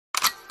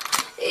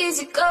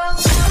easy go.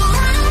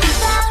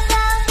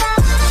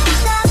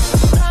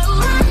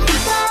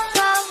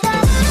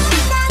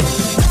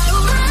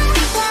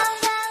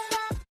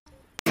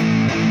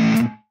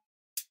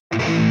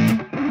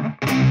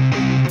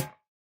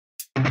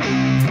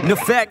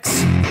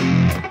 Effects.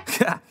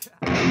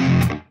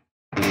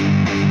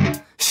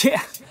 Yeah.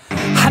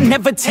 I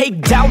never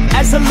take doubt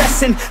as a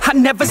lesson. I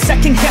never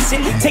second guess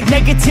it. Take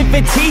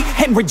negativity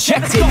and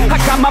reject it. I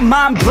got my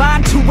mind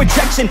blind to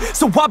rejection,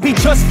 so I'll be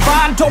just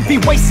fine. Don't be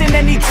wasting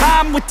any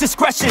time with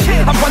discretion.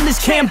 I run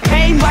this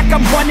campaign like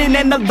I'm running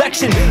an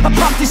election. I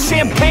pop this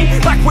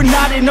champagne like we're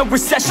not in a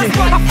recession.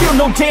 I feel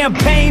no damn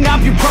pain.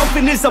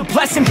 Ibuprofen is a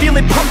blessing. Feel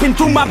it pumping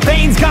through my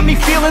veins. Got me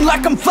feeling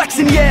like I'm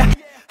flexing, yeah.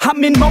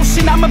 I'm in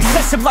motion, I'm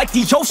obsessive like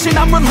the ocean,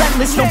 I'm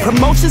relentless. No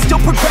promotion, still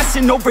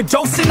progressing,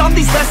 overdosing on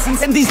these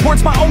lessons. And these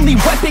words my only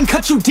weapon,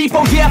 cut you deep,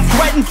 oh yeah, I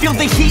threaten. Feel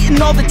the heat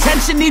and all the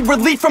tension, need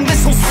relief from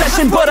this whole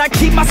session. But I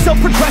keep myself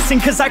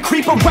progressing, cause I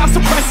creep around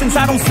suppressants.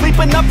 I don't sleep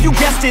enough, you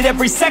guessed it,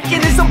 every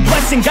second is a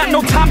blessing. Got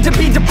no time to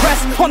be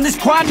depressed, on this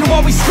grind you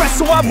always stress.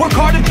 So I work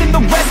harder than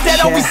the rest,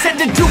 that always said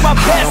to do my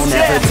best. I don't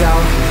ever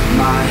doubt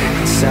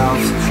myself,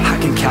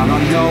 I can count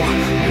on no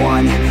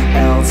one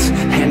else.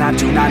 And I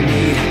do not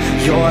need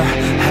your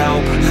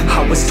help,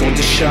 I was told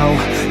to show,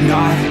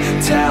 not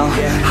tell.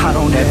 I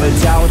don't ever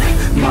doubt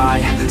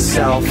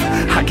myself,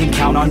 I can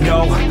count on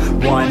no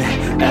one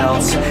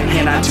else.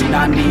 And I do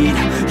not need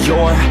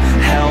your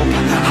help,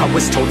 I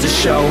was told to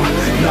show,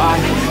 not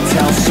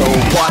tell. So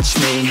watch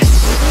me.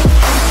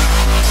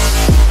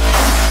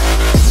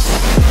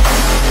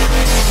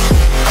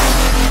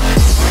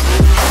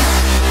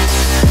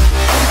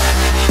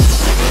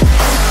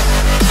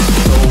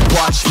 So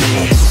watch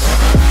me.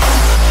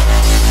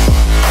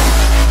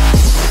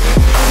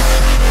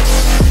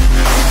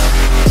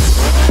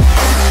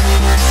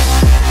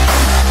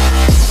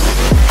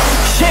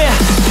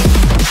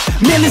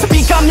 Man, this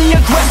beat got me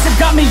aggressive,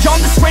 got me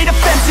on the straight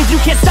offensive. You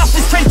can't stop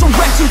this train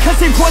direction, cause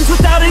it runs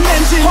without an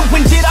engine. But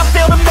when did I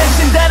fail to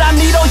mention that I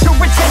need all your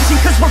attention?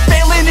 Cause we're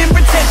failing in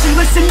retention,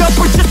 listen up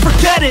or just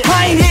forget it.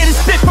 I ain't here to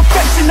spit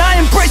perfection, I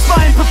embrace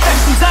my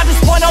imperfections. I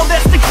just want all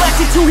that's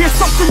neglected to hear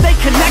something they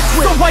connect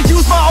with. So I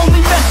use my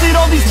only method,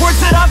 all these words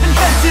that I've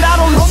invented. I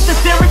don't hope that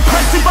they're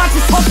impressive, I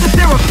just hope that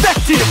they're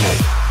effective.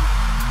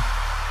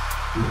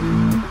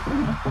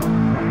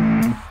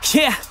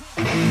 Yeah,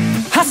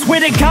 I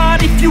swear to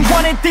God, if you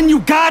want it, then you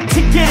got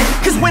to get it.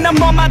 Cause when I'm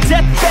on my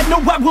deathbed,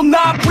 no, I will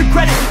not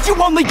regret it. You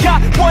only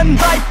got one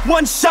life,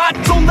 one shot,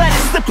 don't let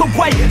it slip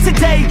away.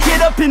 Today,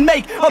 get up and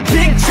make a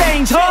big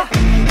change, huh?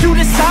 You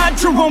decide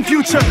your own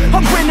future, a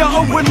winner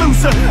or a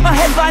loser, a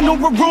headline or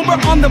a rumor,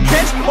 on the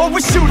bench or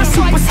a shooter,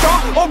 superstar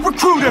or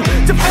recruiter,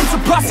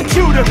 defensive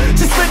prosecutor,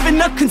 just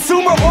living a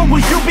consumer, or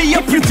will you be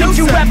a producer? If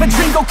you have a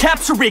dream, go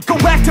capture it, go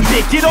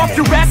activate, get off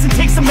your ass and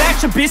take some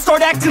action, bitch.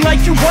 Start acting like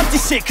you want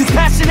this shit, cause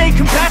passion ain't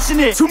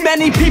compassionate. Too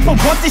many people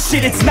want this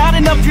shit, it's not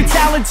enough you're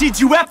talented,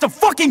 you have to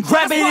fucking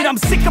grab it. I'm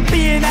sick of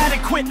being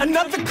adequate,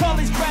 another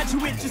college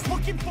graduate, just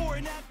looking for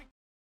an